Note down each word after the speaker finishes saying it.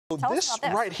This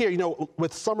right here, you know,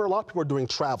 with summer, a lot of people are doing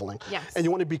traveling. Yes. And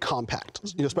you want to be compact,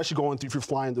 you know, especially going through, if you're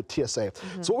flying the TSA.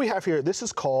 So what we have here, this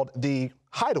is called the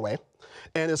Hideaway.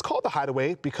 And it's called the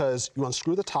Hideaway because you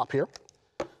unscrew the top here,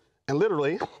 and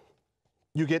literally,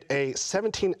 you get a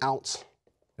 17-ounce.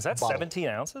 Is that bottle. 17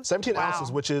 ounces? 17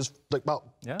 ounces, which is like about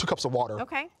 2 cups of water.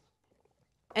 Okay.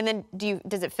 And then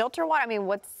does it filter water? I mean,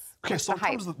 what's Okay, so the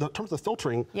hype? in terms of the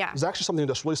filtering, Yeah. there's actually something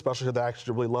that's really special here that I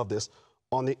actually really love this.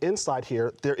 On the inside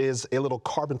here, there is a little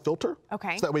carbon filter.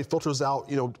 Okay. So that way it filters out,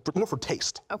 you know, more for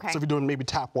taste. Okay. So if you're doing maybe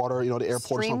tap water, you know, the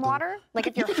airport or something. Stream water? Like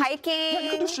if you're hiking? Yeah, you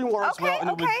can do stream water as well, and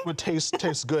okay. it would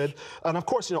taste good. And of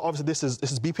course, you know, obviously this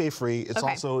is BPA free. It's Okay.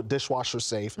 also dishwasher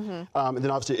safe. And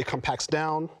then obviously it compacts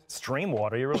down. Stream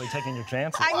water, you're really taking your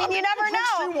chances. I mean, you never Drink know.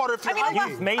 stream water if you're hiking.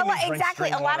 You've made me drink exactly.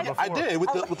 stream A lot water of before. I did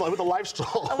with the life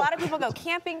straw. A lot of people go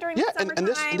camping during Yeah, the summertime.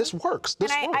 and this works.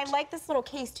 This and works. I like this little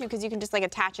case too because you can just like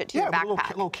attach it to Yeah, your with a backpack.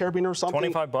 little carabiner or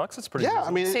something. $25, it's pretty Yeah, easy.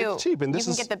 I mean, So it's cheap. And this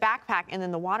you can get the backpack and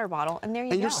then the water bottle, and there you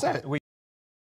go. and you're set.